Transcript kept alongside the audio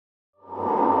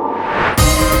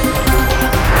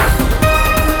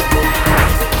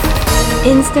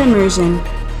Insta Immersion.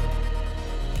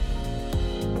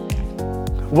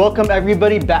 Welcome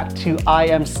everybody back to I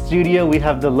Am Studio. We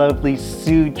have the lovely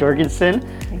Sue Jorgenson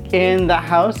in the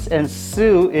house, and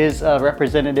Sue is a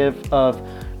representative of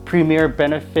Premier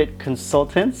Benefit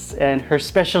Consultants, and her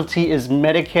specialty is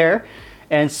Medicare.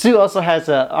 And Sue also has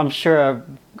I'm sure, a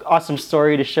awesome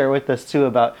story to share with us too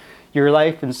about your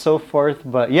life and so forth.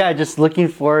 But yeah, just looking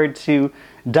forward to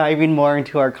diving more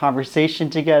into our conversation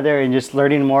together and just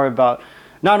learning more about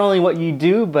not only what you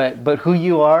do, but who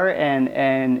you are,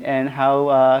 and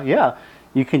how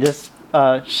you can just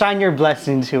shine your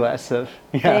blessing to us.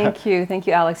 Thank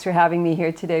you, Alex, for having me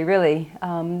here today. Really,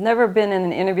 never been in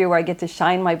an interview where I get to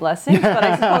shine my blessings, but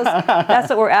I suppose that's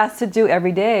what we're asked to do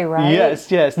every day, right?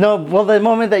 Yes. No, well, the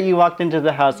moment that you walked into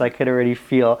the house, I could already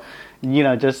feel,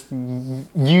 just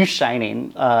you shining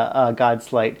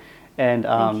God's light. And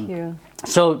thank you.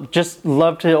 So just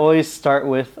love to always start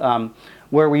with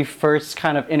where we first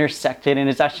kind of intersected, and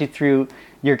it's actually through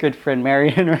your good friend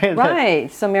Marion, right? Right.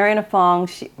 So Marion Fong,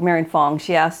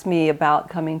 she asked me about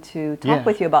coming to talk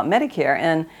with you about Medicare,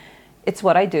 and it's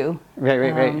what I do.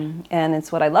 Right. And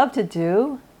it's what I love to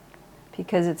do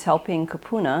because it's helping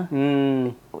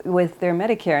Kupuna with their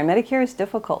Medicare, and Medicare is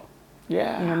difficult.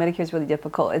 Yeah. Medicare is really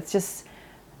difficult. It's just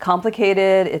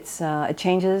complicated. It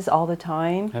changes all the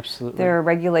time. Absolutely. There are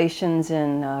regulations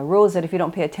and rules that if you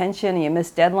don't pay attention and you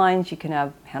miss deadlines, you can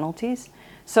have penalties.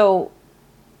 So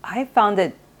I found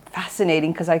it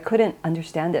fascinating because I couldn't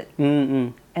understand it.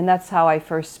 And that's how I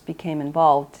first became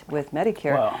involved with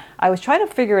Medicare. Wow. I was trying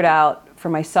to figure it out for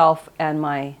myself and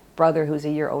my brother, who's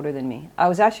a year older than me. I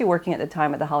was actually working at the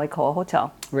time at the Halikoa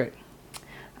Hotel. Right.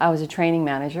 I was a training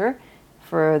manager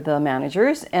for the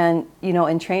managers, and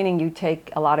in training you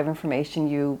take a lot of information,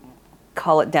 you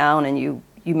cull it down, and you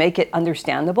make it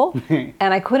understandable.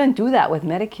 And I couldn't do that with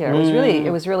Medicare.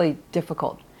 It was really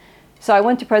difficult. So I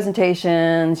went to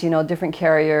presentations, different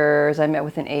carriers. I met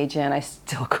with an agent. I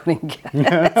still couldn't get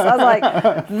it. So I was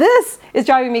like, this is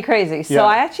driving me crazy. So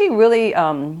I actually really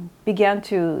began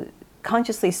to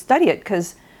consciously study it,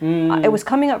 because it was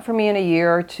coming up for me in a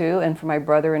year or two, and for my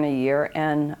brother in a year.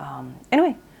 And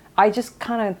anyway, I just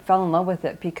kind of fell in love with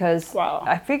it, because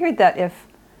I figured that if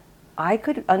I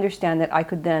could understand it, I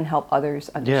could then help others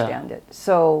understand it.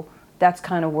 So that's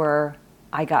kind of where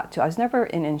I got to. I was never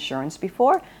in insurance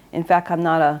before. In fact, I'm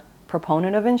not a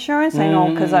proponent of insurance. I know,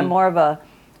 because I'm more of a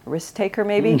risk taker,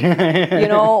 maybe,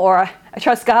 or I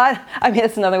trust God. I mean,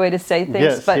 that's another way to say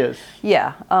things.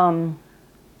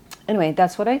 Anyway,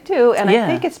 that's what I do. And I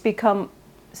think it's become,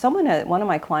 one of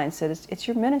my clients said, it's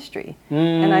your ministry.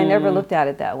 And I never looked at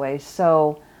it that way.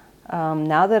 So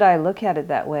now that I look at it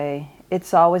that way,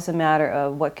 it's always a matter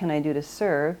of what can I do to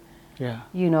serve, versus...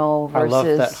 I love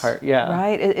that heart,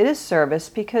 Right? It is service,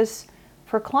 because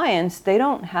for clients, they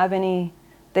don't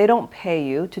pay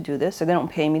you to do this, or they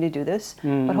don't pay me to do this,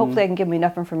 but hopefully I can give them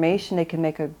enough information, they can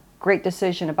make a great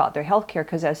decision about their health care,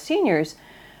 because as seniors,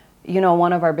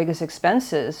 one of our biggest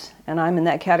expenses, and I'm in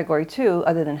that category too,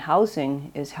 other than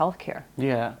housing, is healthcare.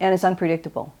 Yeah. And it's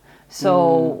unpredictable.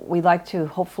 So we like to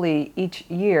hopefully each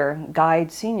year guide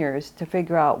seniors to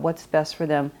figure out what's best for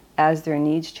them as their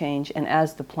needs change, and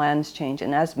as the plans change,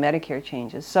 and as Medicare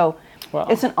changes. So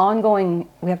it's an ongoing,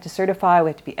 we have to certify, we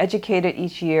have to be educated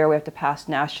each year, we have to pass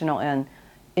national and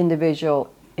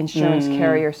individual insurance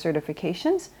carrier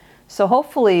certifications. So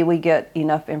hopefully we get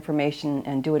enough information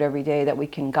and do it every day that we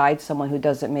can guide someone who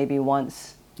does it maybe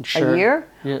once a year,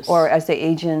 or as they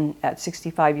age in at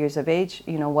 65 years of age,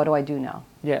 what do I do now?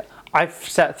 Yeah. I've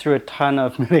sat through a ton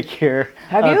of Medicare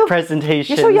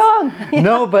presentations. You're so young.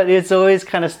 No, but it's always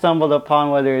kind of stumbled upon,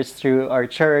 whether it's through our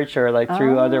church or like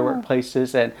through other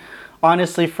workplaces. And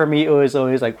honestly, for me, it was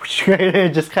always like,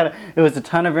 it was a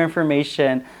ton of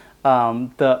information.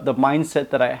 The mindset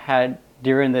that I had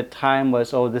during the time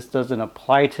was, this doesn't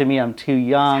apply to me, I'm too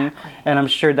young. Exactly. And I'm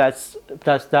sure that's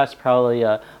probably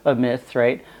a myth,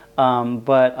 right?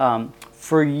 But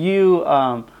for you,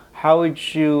 how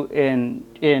would you,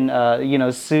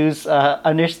 in Sue's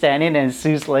understanding and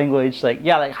Sue's language,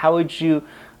 how would you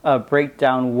break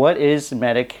down what is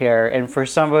Medicare? And for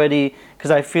somebody,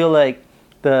 because I feel like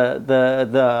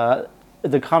the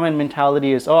common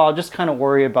mentality is, I'll just kind of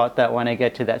worry about that when I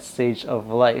get to that stage of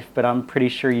life. But I'm pretty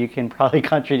sure you can probably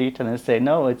contradict and say,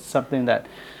 no, it's something that,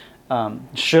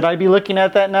 should I be looking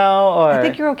at that now? Or I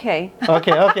think you're okay.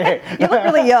 Okay. You look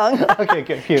really young. Okay,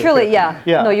 good. Truly, yeah.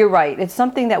 No, you're right. It's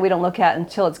something that we don't look at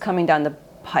until it's coming down the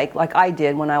pike, like I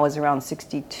did when I was around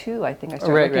 62. I think I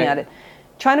started looking at it,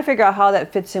 trying to figure out how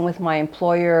that fits in with my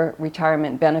employer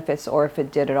retirement benefits, or if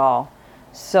it did at all.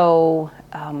 So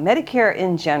Medicare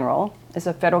in general is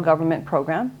a federal government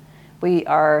program. we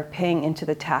are paying into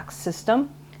the tax system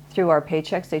through our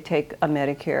paychecks. They take a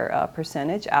Medicare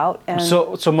percentage out, and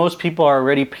so most people are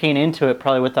already paying into it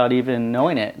probably without even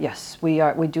knowing it. yes, we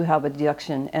are. We do have a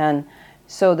deduction, and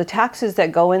so the taxes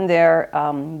that go in there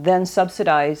then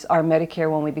subsidize our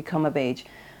Medicare when we become of age.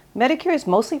 Medicare is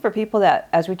mostly for people that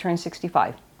as we turn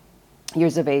 65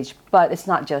 years of age, but it's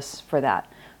not just for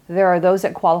that. There are those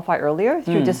that qualify earlier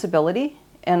through disability,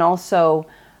 and also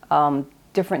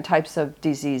different types of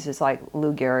diseases like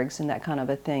Lou Gehrig's and that kind of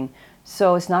a thing.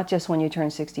 So it's not just when you turn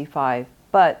 65,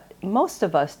 but most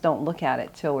of us don't look at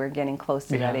it till we're getting close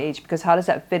to that age, because how does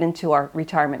that fit into our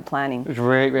retirement planning?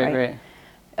 Right.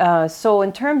 So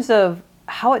in terms of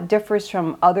how it differs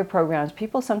from other programs,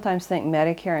 people sometimes think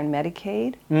Medicare and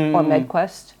Medicaid or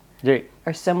MedQuest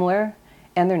are similar,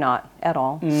 and they're not at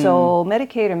all. So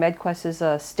Medicaid or MedQuest is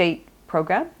a state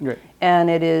program, and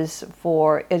it's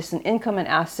an income and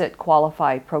asset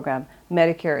qualified program.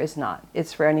 Medicare is not.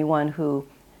 It's for anyone who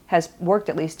has worked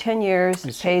at least 10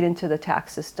 years, paid into the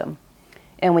tax system.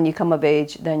 And when you come of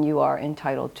age, then you are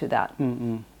entitled to that.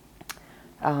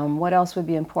 What else would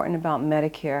be important about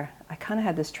Medicare? I kind of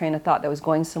had this train of thought that was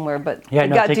going somewhere, but it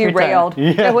got derailed.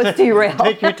 It was derailed.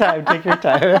 Take your time.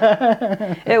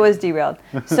 It was derailed.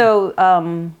 So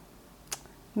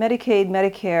Medicaid,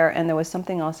 Medicare, and there was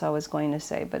something else I was going to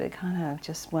say, but it kind of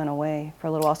just went away for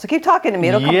a little while. So keep talking to me.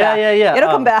 It'll come back. It'll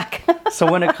come back. So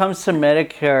when it comes to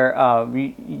Medicare,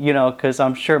 because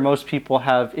I'm sure most people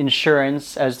have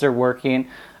insurance as they're working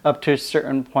up to a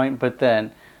certain point, but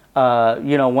then,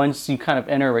 once you kind of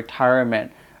enter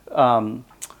retirement,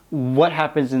 what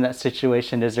happens in that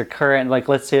situation? Is there current, like,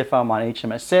 let's say if I'm on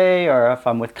HMSA or if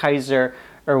I'm with Kaiser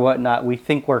or whatnot, we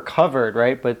think we're covered,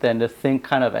 right? But then to think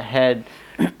kind of ahead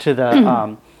to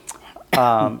the,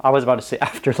 I was about to say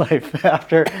afterlife,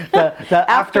 after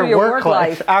work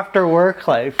life. After work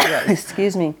life. Yes.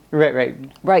 Excuse me.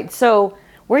 Right. So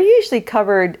we're usually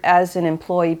covered as an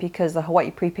employee because the Hawaii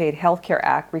Prepaid Healthcare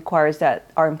Act requires that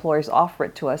our employers offer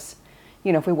it to us,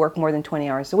 if we work more than 20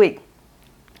 hours a week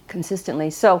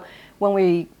consistently. So when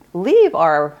we leave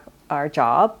our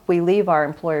job, we leave our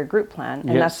employer group plan,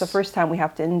 and that's the first time we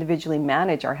have to individually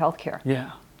manage our healthcare.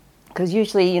 Yeah. Because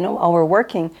usually, while we're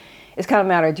working, it's kind of a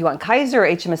matter, do you want Kaiser or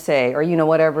HMSA or,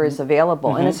 whatever is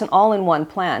available. And it's an all-in-one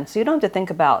plan. So you don't have to think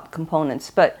about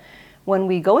components. But when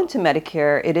we go into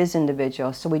Medicare, it is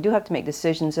individual. So we do have to make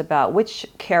decisions about which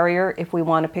carrier, if we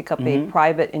want to pick up a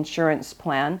private insurance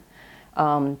plan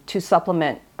to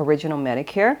supplement original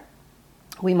Medicare.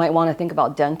 We might want to think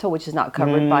about dental, which is not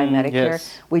covered by Medicare.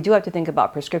 Yes. We do have to think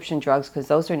about prescription drugs because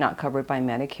those are not covered by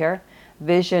Medicare.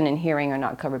 Vision and hearing are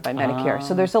not covered by Medicare.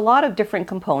 So there's a lot of different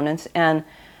components, and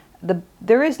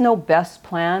there is no best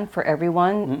plan for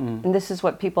everyone. And this is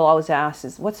what people always ask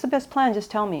is, what's the best plan? Just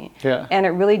tell me. Yeah. And it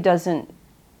really doesn't,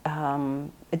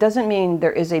 it doesn't mean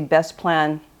there is a best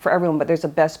plan for everyone, but there's a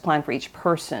best plan for each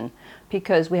person,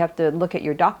 because we have to look at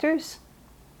your doctors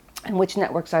and which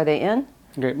networks are they in.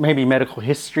 Maybe medical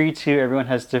history too. Everyone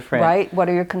has different. Right. What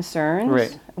are your concerns?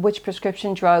 Right. Which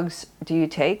prescription drugs do you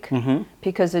take?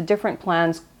 Because the different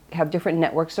plans have different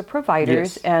networks of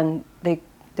providers, and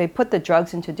they put the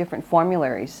drugs into different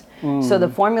formularies. So the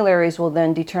formularies will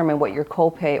then determine what your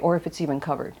copay or if it's even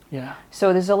covered. Yeah.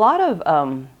 So there's a lot of,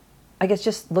 I guess,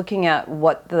 just looking at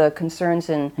what the concerns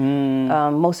and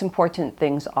most important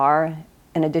things are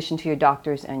in addition to your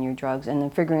doctors and your drugs, and then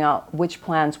figuring out which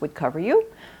plans would cover you.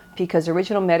 Because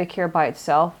original Medicare by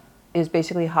itself is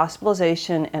basically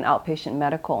hospitalization and outpatient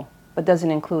medical, but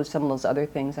doesn't include some of those other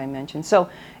things I mentioned. So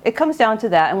it comes down to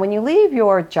that. And when you leave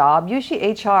your job,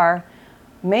 usually HR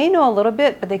may know a little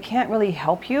bit, but they can't really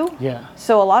help you. Yeah.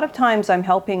 So a lot of times I'm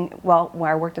helping, when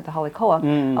I worked at the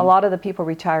Halikoa, a lot of the people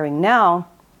retiring now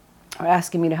are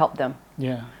asking me to help them.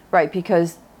 Yeah. Right,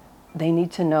 because they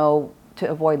need to know to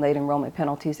avoid late enrollment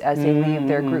penalties as they leave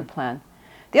their group plan.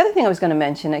 The other thing I was going to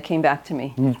mention that came back to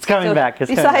me. It's coming back.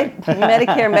 Besides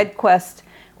Medicare, MedQuest,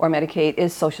 or Medicaid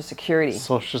is Social Security.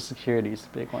 Social Security is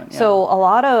a big one. Yeah. So a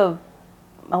lot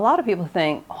of people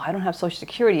think, I don't have Social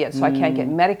Security yet, so I can't get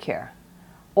Medicare.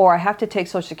 Or I have to take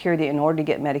Social Security in order to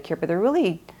get Medicare. But they're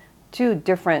really two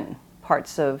different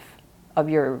parts of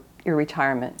your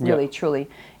retirement, really, truly.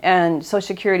 And Social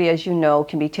Security, as you know,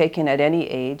 can be taken at any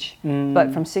age,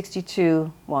 but from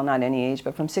 62, well, not any age,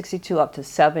 but from 62 up to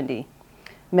 70.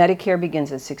 Medicare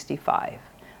begins at 65.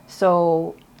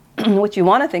 So what you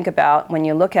want to think about when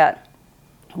you look at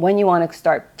when you want to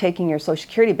start taking your Social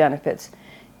Security benefits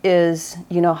is,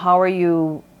 how are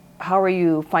you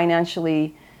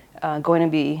financially going to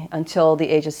be until the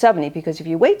age of 70? Because if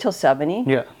you wait till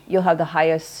 70, you'll have the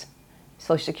highest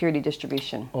Social Security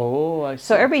distribution. Oh, I see.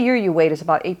 So every year you wait is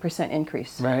about 8%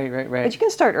 increase. Right. But you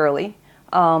can start early.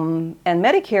 And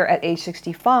Medicare at age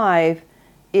 65,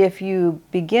 if you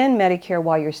begin Medicare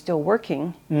while you're still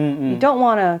working, you don't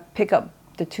want to pick up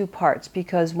the two parts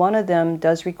because one of them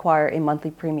does require a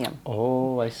monthly premium.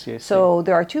 Oh, I see. So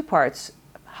there are two parts.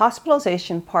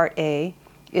 Hospitalization Part A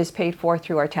is paid for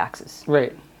through our taxes.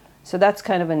 Right. So that's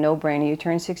kind of a no-brainer. You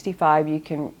turn 65, you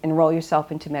can enroll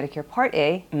yourself into Medicare Part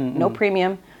A, no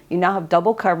premium. You now have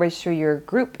double coverage through your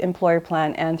group employer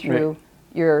plan and through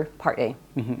your Part A.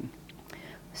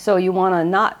 So you want to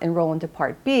not enroll into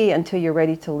Part B until you're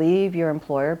ready to leave your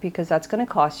employer because that's going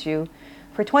to cost you,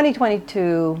 for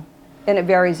 2022, and it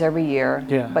varies every year,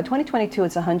 but 2022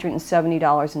 it's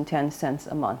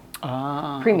 $170.10 a month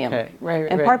premium. Okay.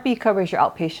 And Part B covers your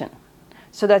outpatient.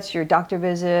 So that's your doctor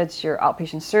visits, your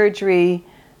outpatient surgery,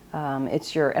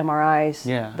 it's your MRIs,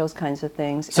 those kinds of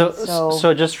things.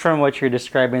 So just from what you're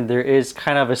describing, there is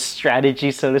kind of a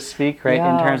strategy, so to speak, right?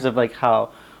 In terms of like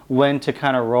when to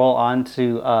kind of roll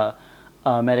onto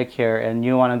Medicare, and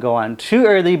you want to go on too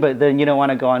early, but then you don't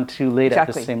want to go on too late at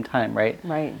the same time, right?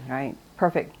 Right.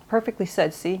 Perfectly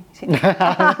said. See?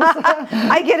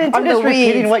 I get into I'm just the weeds.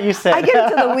 repeating what you said. I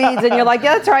get into the weeds, and you're like,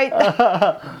 yeah, that's right.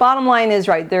 Bottom line is,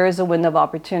 right, there is a window of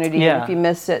opportunity. And if you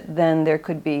miss it, then there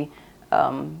could be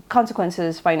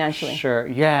consequences financially. Sure,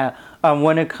 yeah.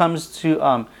 When it comes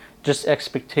to just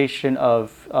expectation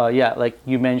of, like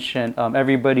you mentioned,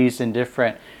 everybody's in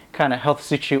different kind of health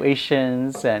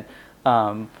situations, and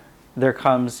there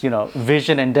comes,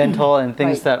 vision and dental and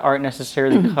things that aren't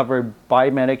necessarily covered by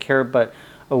Medicare, but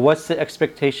what's the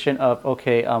expectation of,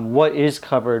 what is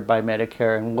covered by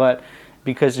Medicare and what,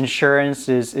 because insurance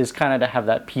is kind of to have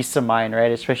that peace of mind,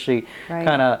 right? Especially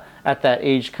kind of at that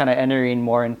age, kind of entering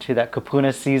more into that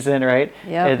Kupuna season, right?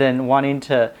 And then wanting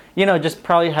to, just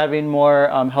probably having more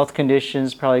health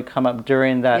conditions probably come up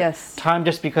during that time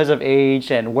just because of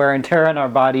age and wear and tear on our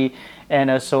body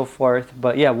and so forth.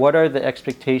 But yeah, what are the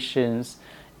expectations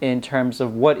in terms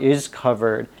of what is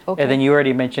covered? And then you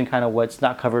already mentioned kind of what's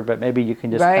not covered, but maybe you can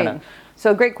just kind of...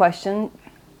 So great question.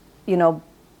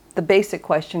 The basic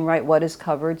question, right? What is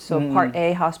covered? So Part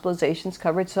A, hospitalization's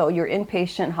covered. So your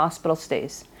inpatient hospital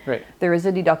stays. Right. There is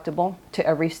a deductible to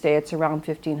every stay. It's around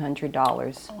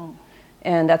 $1,500.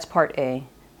 And that's Part A.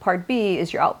 Part B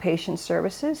is your outpatient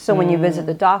services. So when you visit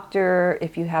the doctor,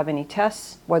 if you have any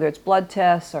tests, whether it's blood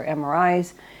tests or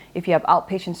MRIs, if you have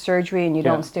outpatient surgery and you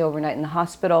don't stay overnight in the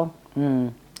hospital,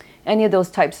 any of those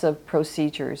types of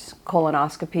procedures,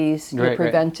 colonoscopies, your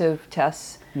preventive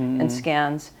tests and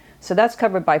scans. So that's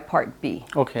covered by Part B.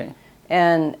 Okay.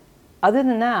 And other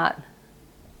than that,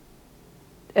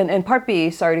 and Part B,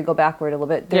 sorry to go backward a little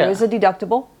bit, there is a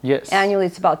deductible. Yes. Annually,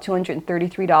 it's about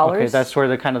 $233. Okay, that's where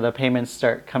the payments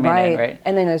start coming in, right?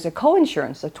 And then there's a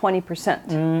co-insurance of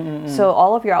 20%. So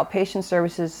all of your outpatient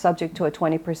services subject to a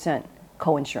 20%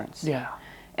 co-insurance. Yeah.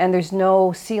 And there's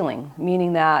no ceiling,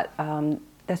 meaning that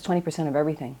that's 20% of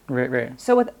everything. Right.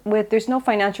 So with there's no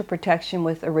financial protection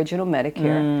with original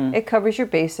Medicare. It covers your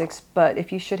basics, but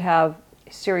if you should have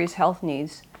serious health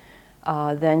needs,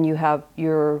 then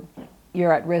you're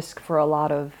at risk for a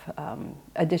lot of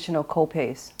additional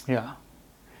co-pays. Yeah.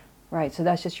 Right. So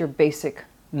that's just your basic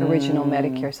original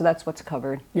Medicare. So that's what's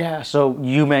covered. Yeah. So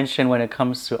you mentioned when it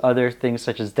comes to other things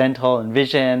such as dental and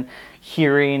vision,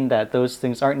 hearing, that those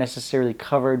things aren't necessarily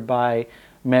covered by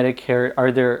Medicare.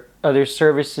 Are there other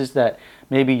services that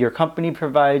maybe your company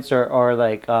provides, or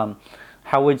like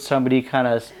how would somebody kind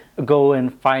of go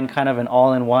and find kind of an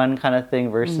all-in-one kind of thing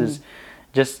versus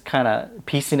just kind of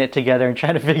piecing it together and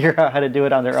trying to figure out how to do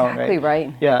it on their own, right? Exactly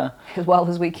right. Yeah. As well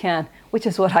as we can, which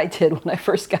is what I did when I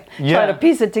first got trying to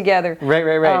piece it together.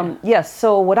 Right. Yes.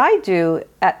 So what I do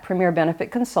at Premier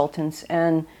Benefit Consultants,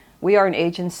 and we are an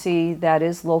agency that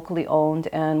is locally owned,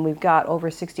 and we've got over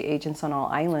 60 agents on all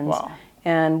islands. Wow.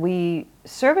 And we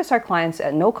service our clients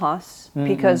at no cost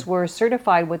because we're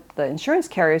certified with the insurance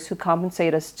carriers who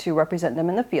compensate us to represent them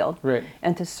in the field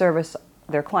and to service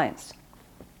their clients.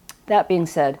 That being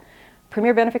said,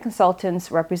 Premier Benefit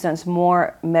Consultants represents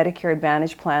more Medicare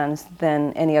Advantage plans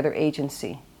than any other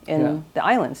agency in the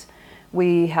islands.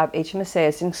 We have HMSA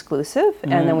as an exclusive,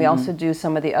 and then we also do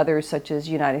some of the others such as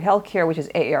United Healthcare, which is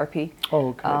AARP,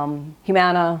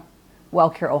 Humana,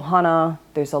 WellCare Ohana,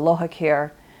 there's Aloha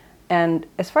Care. And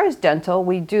as far as dental,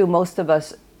 we do, most of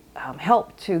us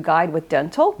help to guide with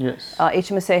dental. Yes.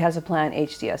 HMSA has a plan,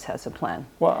 HDS has a plan.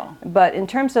 Wow. But in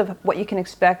terms of what you can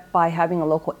expect by having a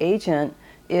local agent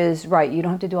is, you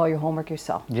don't have to do all your homework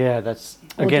yourself. Yeah, that's,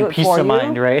 again, peace of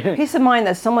mind, right? Peace of mind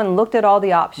that someone looked at all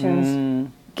the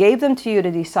options, gave them to you to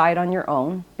decide on your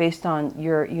own based on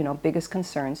your, biggest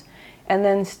concerns. and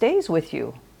then stays with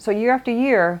you. So year after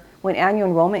year, when annual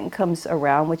enrollment comes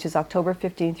around, which is October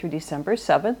 15th through December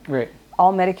 7th, Right.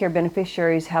 all Medicare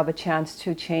beneficiaries have a chance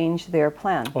to change their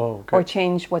plan or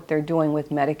change what they're doing with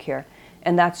Medicare.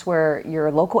 And that's where your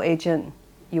local agent,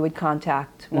 you would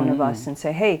contact one of us and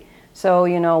say, hey, so,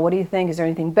 what do you think? Is there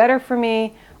anything better for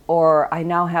me? Or I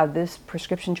now have this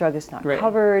prescription drug that's not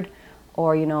covered,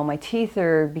 or, my teeth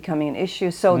are becoming an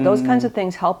issue. So those kinds of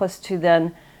things help us to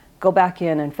then go back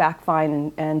in and fact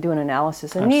find and do an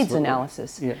analysis, a needs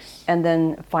analysis. Yes. And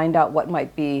then find out what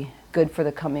might be good for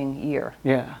the coming year.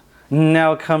 Yeah.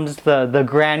 Now comes the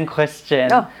grand question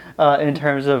in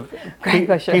terms of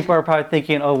people are probably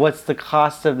thinking, oh, what's the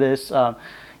cost of this?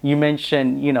 You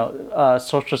mentioned,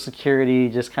 Social Security,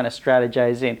 just kind of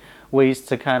strategizing ways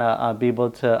to kind of be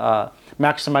able to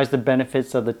maximize the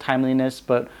benefits of the timeliness,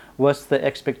 but what's the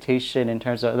expectation in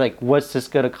terms of what's this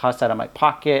going to cost out of my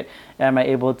pocket? Am I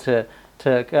able to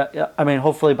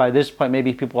hopefully by this point,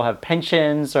 maybe people have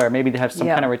pensions or maybe they have some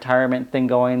kind of retirement thing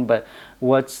going, but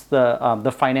what's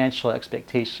the financial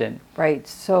expectation? Right.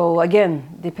 So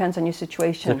again, depends on your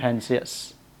situation. Depends,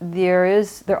 yes.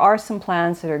 There are some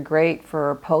plans that are great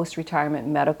for post-retirement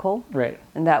medical. Right.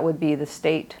 And that would be the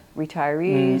state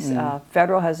retirees.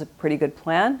 Federal has a pretty good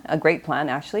plan, a great plan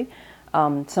actually.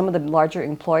 Some of the larger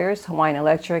employers, Hawaiian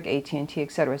Electric, AT&T,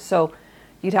 etc. So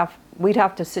we'd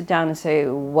have to sit down and say,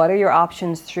 what are your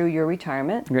options through your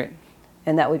retirement? Great.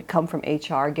 And that would come from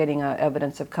HR, getting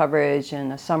evidence of coverage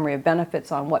and a summary of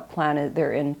benefits on what plan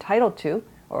they're entitled to,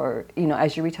 or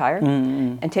as you retire,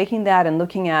 and taking that and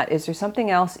looking at, is there something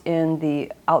else in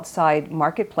the outside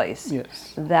marketplace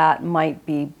that might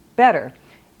be better?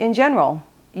 In general,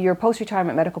 your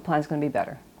post-retirement medical plan is going to be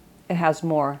better. It has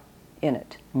more in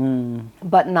it,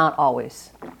 but not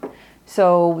always.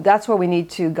 So that's where we need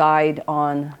to guide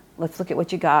on, let's look at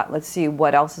what you got, let's see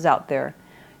what else is out there,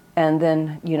 and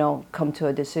then, come to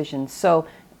a decision. So,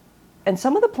 and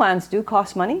some of the plans do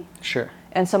cost money. Sure.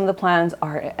 And some of the plans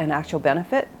are an actual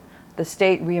benefit. The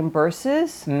state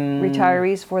reimburses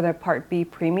retirees for their Part B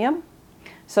premium.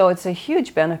 So it's a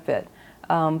huge benefit.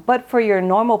 But for your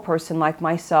normal person like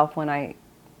myself, when I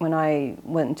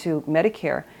went into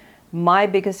Medicare, my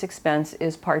biggest expense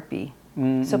is Part B.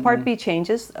 So Part B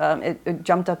changes. It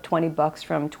jumped up $20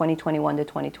 from 2021 to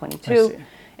 2022,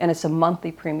 and it's a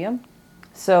monthly premium.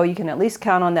 So you can at least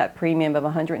count on that premium of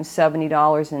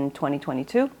 $170 in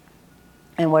 2022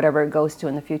 and whatever it goes to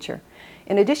in the future.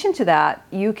 In addition to that,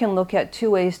 you can look at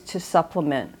two ways to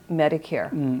supplement Medicare,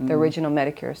 the original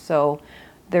Medicare. So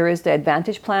there is the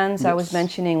Advantage plans I was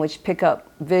mentioning, which pick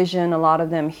up vision, a lot of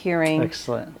them hearing.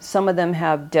 Excellent. Some of them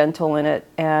have dental in it,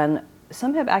 and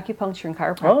some have acupuncture and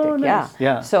chiropractic. Oh, nice.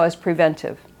 Yeah. So as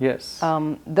preventive. Yes.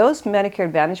 Those Medicare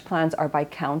Advantage plans are by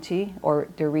county or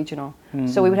they're regional.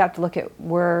 So we would have to look at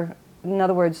where, in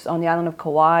other words, on the island of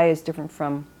Kauai is different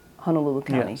from Honolulu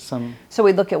County. So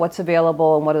we look at what's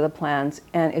available and what are the plans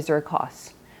and is there a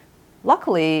cost.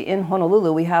 Luckily, in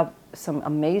Honolulu, we have some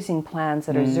amazing plans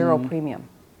that are zero premium.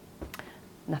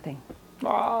 Nothing.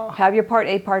 Have your Part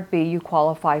A, Part B, you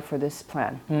qualify for this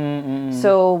plan.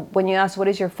 So when you ask what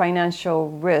is your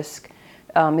financial risk,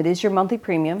 it is your monthly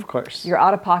premium. Of course. Your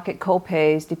out-of-pocket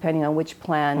co-pays, depending on which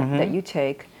plan that you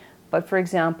take. But for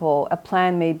example, a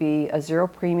plan may be a zero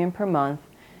premium per month.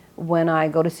 When I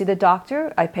go to see the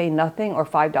doctor, I pay nothing or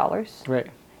 $5. Right.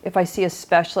 If I see a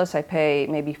specialist, I pay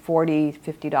maybe $40,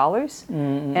 $50.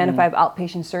 And if I have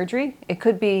outpatient surgery, it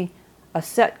could be a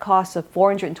set cost of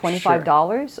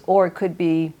 $425, or it could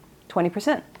be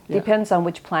 20%. Depends on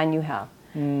which plan you have.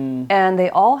 And they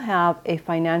all have a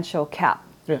financial cap.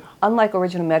 Unlike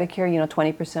original Medicare,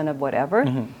 20% of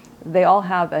whatever, they all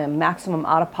have a maximum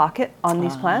out-of-pocket on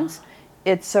these plans.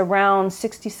 It's around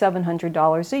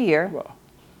 $6,700 a year. Wow.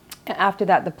 And after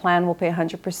that, the plan will pay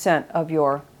 100% of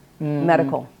your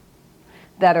medical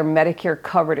that are Medicare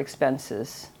covered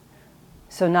expenses.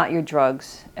 So not your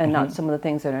drugs and not some of the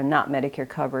things that are not Medicare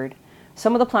covered.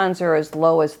 Some of the plans are as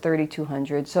low as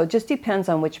 $3,200. So it just depends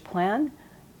on which plan,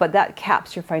 but that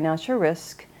caps your financial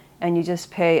risk, and you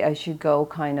just pay as you go,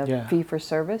 kind of fee for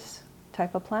service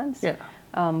type of plans.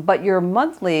 But your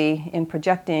monthly in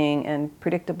projecting and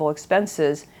predictable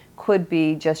expenses could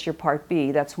be just your Part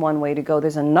B. That's one way to go.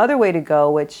 There's another way to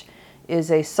go, which is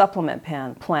a supplement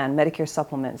plan, Medicare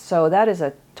supplement. So that is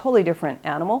a totally different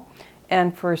animal.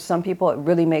 And for some people, it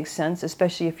really makes sense,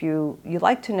 especially if you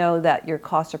like to know that your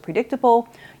costs are predictable.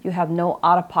 You have no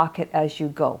out-of-pocket as you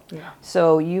go.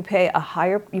 So you pay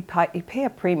you pay a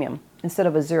premium instead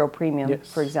of a zero premium.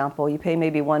 For example, you pay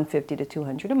maybe $150 to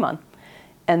 $200 a month.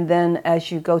 And then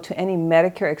as you go to any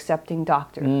Medicare accepting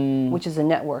doctor, which is a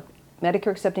network,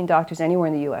 Medicare accepting doctors anywhere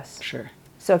in the U.S.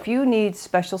 So if you need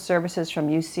special services from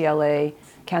UCLA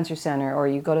Cancer Center, or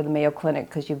you go to the Mayo Clinic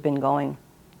because you've been going,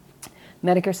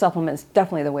 Medicare supplement is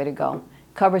definitely the way to go.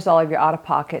 Covers all of your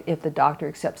out-of-pocket if the doctor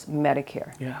accepts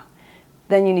Medicare. Yeah.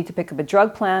 Then you need to pick up a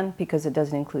drug plan because it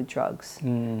doesn't include drugs.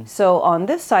 So on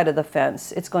this side of the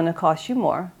fence, it's going to cost you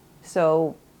more.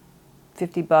 So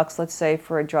 $50, let's say,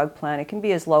 for a drug plan. It can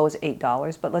be as low as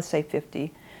 $8, but let's say 50.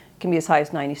 It can be as high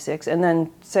as 96, and then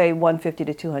say 150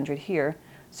 to 200 here.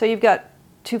 So you've got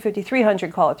 250,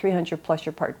 300, call it 300 plus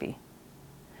your Part B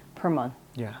per month.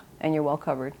 Yeah. And you're well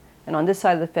covered. And on this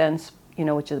side of the fence,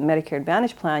 which is a Medicare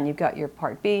Advantage plan, you've got your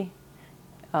Part B,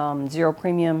 0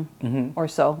 premium or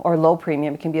so, or low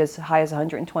premium. It can be as high as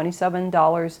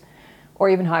 $127 or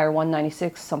even higher,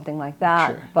 $196, something like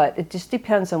that. Sure. But it just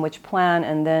depends on which plan,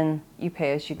 and then you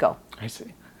pay as you go. I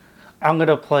see. I'm going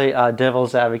to play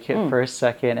devil's advocate for a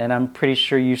second, and I'm pretty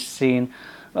sure you've seen,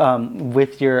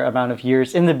 with your amount of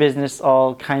years in the business,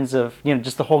 all kinds of,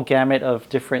 just the whole gamut of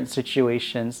different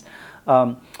situations.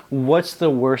 What's the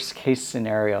worst case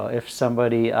scenario if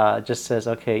somebody just says,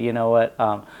 okay, you know what,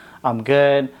 I'm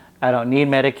good, I don't need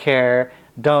Medicare,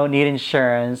 don't need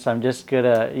insurance, I'm just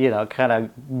gonna, kind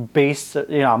of base,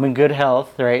 I'm in good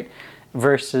health, right?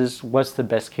 Versus what's the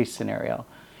best case scenario?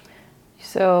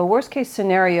 So worst case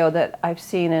scenario that I've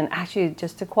seen, and actually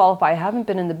just to qualify, I haven't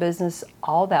been in the business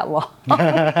all that long.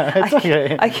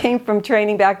 I came from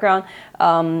training background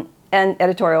and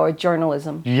editorial or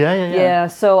journalism. Yeah,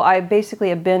 so I basically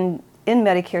have been in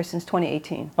Medicare since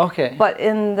 2018. Okay. But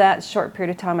in that short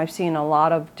period of time, I've seen a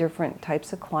lot of different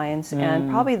types of clients, and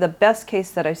probably the best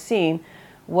case that I've seen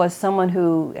was someone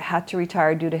who had to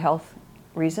retire due to health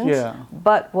reasons,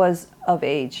 but was of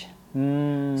age.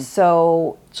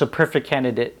 So perfect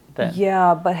candidate then.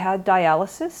 Yeah, but had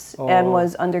dialysis and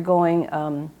was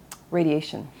undergoing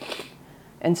radiation.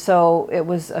 And so it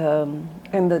was,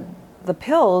 and the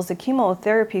pills, the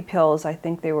chemotherapy pills, I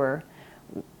think they were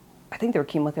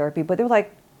chemotherapy, but they were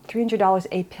like $300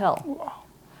 a pill. Wow.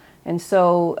 And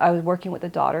so I was working with a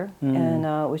daughter, and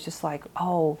it was just like,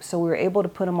 so we were able to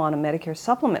put him on a Medicare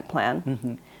supplement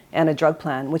plan and a drug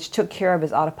plan, which took care of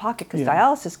his out-of-pocket, because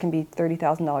dialysis can be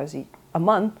 $30,000 a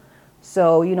month.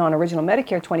 So, on original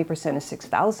Medicare, 20% is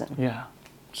 $6,000. Yeah,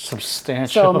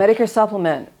 substantial. So Medicare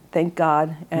supplement, thank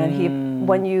God. And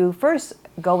when you first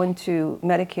go into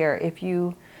Medicare, if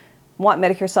you want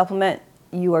Medicare supplement,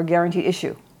 you are guaranteed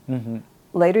issue.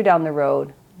 Later down the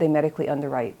road, they medically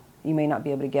underwrite. You may not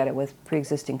be able to get it with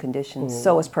pre-existing conditions.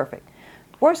 So it's perfect.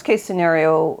 Worst case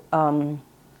scenario,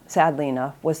 sadly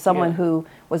enough, was someone who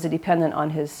was a dependent on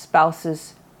his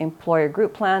spouse's employer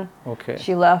group plan. Okay.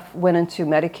 She left, went into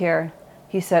Medicare.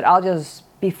 He said, I'll just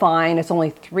be fine. It's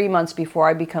only 3 months before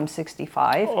I become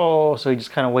 65. Oh, so he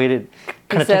just kind of waited.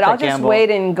 He said, I'll just wait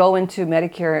and go into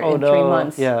Medicare in 3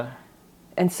 months. Yeah.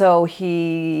 And so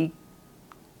he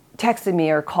texted me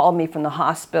or called me from the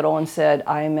hospital and said,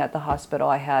 I'm at the hospital.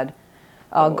 I had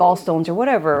gallstones or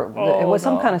whatever. It was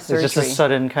some kind of surgery. It's just a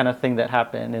sudden kind of thing that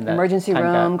happened in that emergency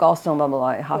room, gallstone, blah,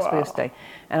 blah, blah, hospital stay.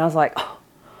 And I was like,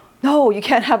 no, you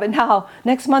can't have it now.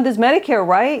 Next month is Medicare,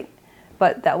 right?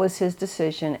 But that was his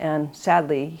decision, and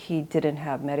sadly, he didn't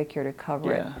have Medicare to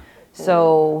cover it.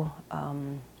 So,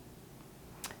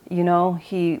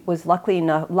 he was lucky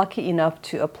enough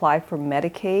to apply for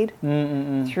Medicaid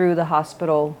through the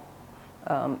hospital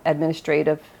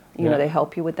administrative. They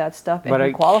help you with that stuff, and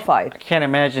he qualified. I can't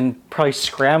imagine probably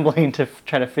scrambling to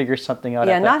try to figure something out.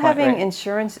 Yeah, at that not point, having right?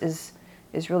 insurance is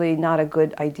really not a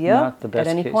good idea Not the best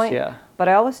at any case, point. yeah. But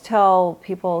I always tell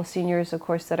people, seniors, of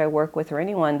course, that I work with, or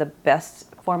anyone, the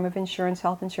best form of insurance,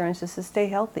 health insurance, is to stay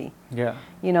healthy. Yeah.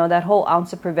 That whole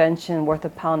ounce of prevention worth a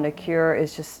pound of cure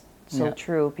is just so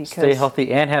true. Because stay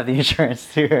healthy and have the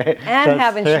insurance too, right? And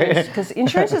have insurance, because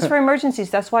insurance is for emergencies.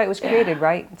 That's why it was created,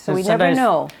 right? So we never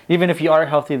know. Even if you are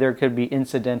healthy, there could be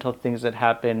incidental things that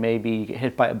happen. Maybe you get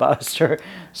hit by a bus or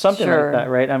something like that,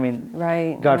 right? I mean,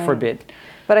 God forbid.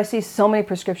 But I see so many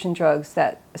prescription drugs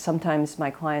that sometimes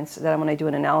my clients, that when I do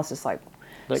an analysis,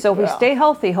 so if we stay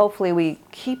healthy, hopefully we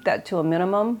keep that to a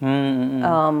minimum.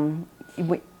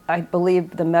 I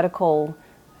believe the medical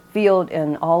field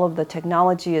and all of the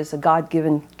technology is a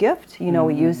God-given gift.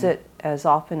 We use it as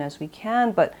often as we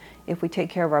can, but if we take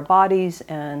care of our bodies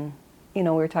and, we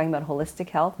were talking about holistic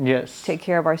health, take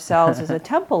care of ourselves as a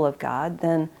temple of God,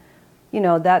 then,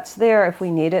 that's there if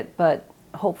we need it, but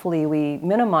hopefully we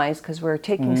minimize, because we're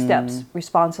taking steps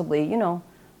responsibly,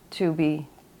 to be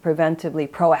preventively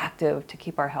proactive to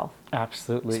keep our health.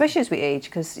 Absolutely. Especially as we age,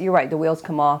 because you're right, the wheels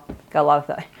come off. Got a lot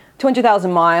of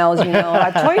 200,000 miles,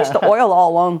 I've changed the oil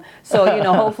all along. So,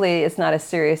 hopefully it's not as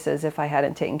serious as if I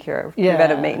hadn't taken care of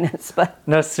preventive maintenance. But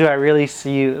no, Sue, I really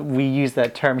see you, we use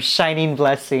that term shining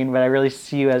blessing, but I really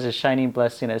see you as a shining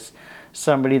blessing, as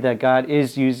somebody that God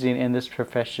is using in this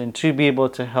profession to be able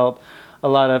to help a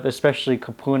lot of, especially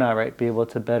Kupuna, right, be able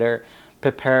to better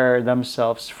prepare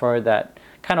themselves for that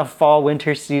kind of fall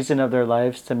winter season of their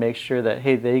lives, to make sure that,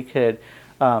 hey, they could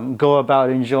go about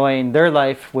enjoying their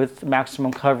life with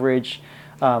maximum coverage,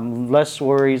 less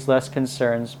worries, less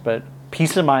concerns, but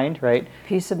peace of mind, right?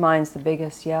 Peace of mind's the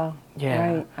biggest, yeah.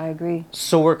 Right, I agree.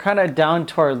 So we're kind of down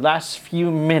to our last few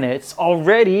minutes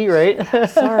already, right?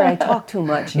 Sorry, I talk too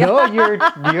much. No,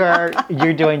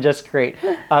 you're doing just great.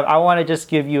 I want to just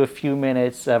give you a few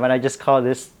minutes, and I just call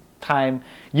this time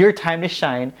your time to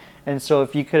shine. And so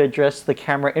if you could address the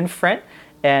camera in front,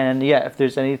 and if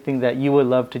there's anything that you would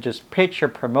love to just pitch or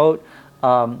promote,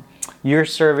 your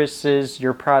services,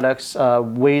 your products,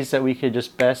 ways that we could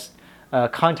just best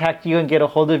contact you and get a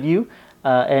hold of you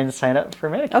and sign up for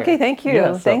Medicare. Okay, thank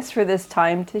you. Thanks for this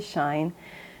time to shine.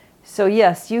 So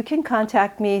yes, you can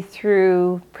contact me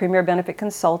through Premier Benefit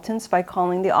Consultants by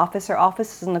calling the office. Our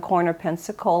office is in the corner of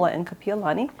Pensacola and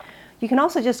Kapiolani. You can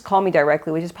also just call me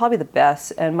directly, which is probably the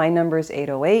best, and my number is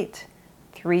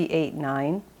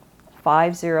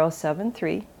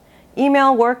 808-389-5073.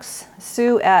 Email works,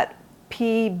 Sue at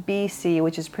PBC,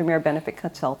 which is Premier Benefit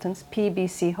Consultants,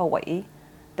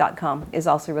 pbchawaii.com is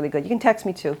also really good. You can text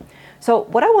me too. So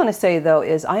what I want to say though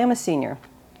is I am a senior.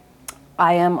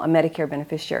 I am a Medicare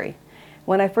beneficiary.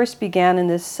 When I first began in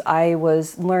this, I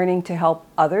was learning to help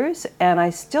others, and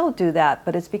I still do that,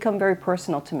 but it's become very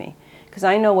personal to me, because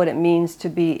I know what it means to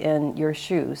be in your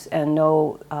shoes and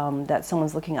know that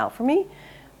someone's looking out for me.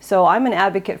 So I'm an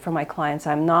advocate for my clients.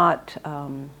 I'm not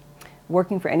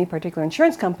working for any particular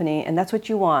insurance company, and that's what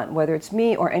you want, whether it's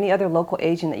me or any other local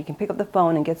agent that you can pick up the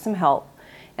phone and get some help,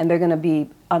 and they're going to be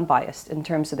unbiased in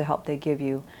terms of the help they give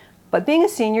you. But being a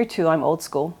senior too, I'm old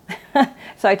school.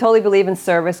 So I totally believe in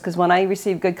service, because when I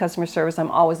receive good customer service,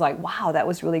 I'm always like, wow, that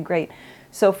was really great.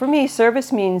 So for me,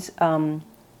 service means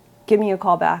giving you a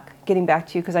call back, getting back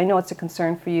to you, because I know it's a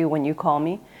concern for you when you call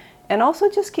me. And also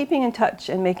just keeping in touch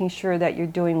and making sure that you're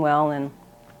doing well and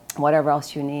whatever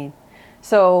else you need.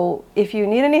 So if you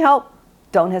need any help,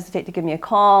 don't hesitate to give me a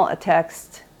call, a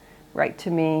text, write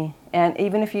to me. And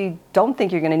even if you don't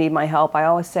think you're going to need my help, I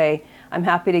always say I'm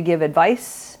happy to give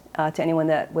advice to anyone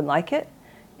that would like it.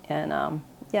 And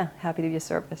happy to be of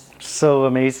service. So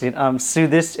amazing. Sue,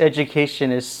 this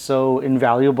education is so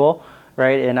invaluable,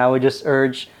 right? And I would just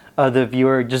urge the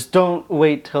viewer, just don't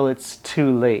wait till it's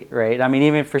too late, right? I mean,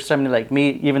 even for somebody like me,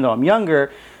 even though I'm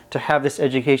younger, to have this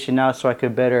education now so I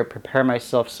could better prepare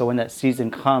myself, so when that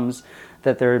season comes,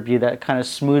 that there would be that kind of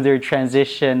smoother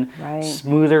transition,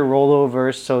 smoother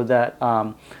rollover, so that,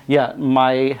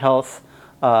 my health,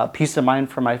 peace of mind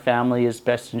for my family is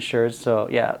best ensured. So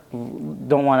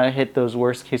don't want to hit those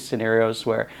worst case scenarios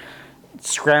where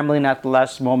scrambling at the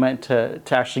last moment to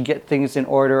actually get things in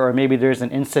order, or maybe there's an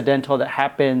incidental that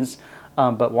happens,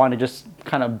 but want to just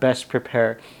kind of best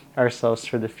prepare ourselves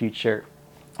for the future.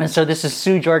 And so this is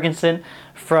Sue Jorgenson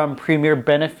from Premier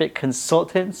Benefit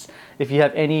Consultants. If you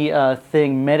have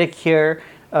anything Medicare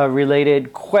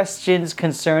related questions,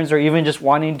 concerns, or even just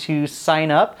wanting to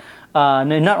sign up,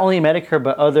 not only Medicare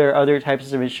but other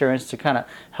types of insurance, to kind of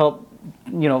help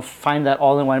find that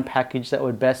all-in-one package that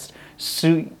would best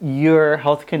suit your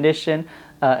health condition,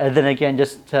 and then again,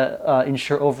 just to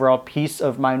ensure overall peace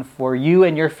of mind for you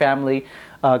and your family,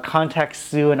 contact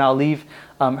Sue, and I'll leave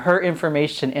her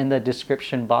information in the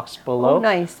description box below. Oh,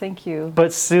 nice. Thank you.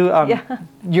 But Sue,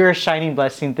 you're a shining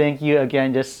blessing. Thank you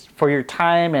again just for your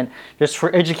time and just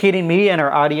for educating me and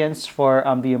our audience for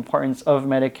the importance of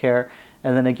Medicare.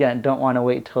 And then again, don't want to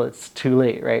wait till it's too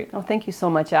late, right? Oh, thank you so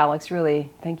much, Alex. Really,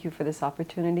 thank you for this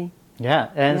opportunity.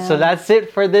 So that's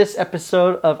it for this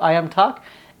episode of I Am Talk.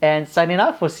 And signing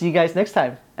off, we'll see you guys next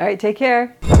time. All right, take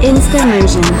care.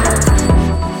 Insta-immersion.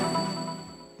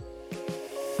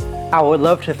 I would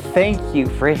love to thank you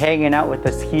for hanging out with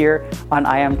us here on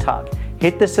I Am Talk.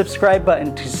 Hit the subscribe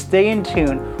button to stay in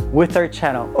tune with our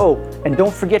channel. Oh, and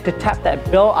don't forget to tap that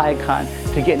bell icon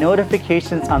to get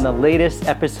notifications on the latest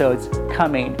episodes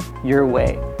coming your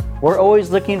way. We're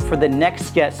always looking for the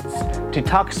next guests to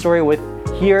talk story with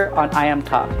here on I Am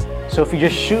Talk. So if you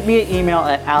just shoot me an email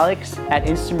at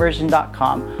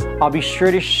alex@instammersion.com, I'll be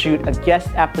sure to shoot a guest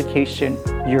application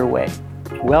your way.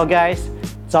 Well guys,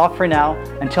 that's all for now.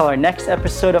 Until our next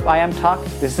episode of I Am Talk,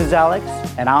 this is Alex,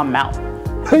 and I'm out.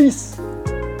 Peace!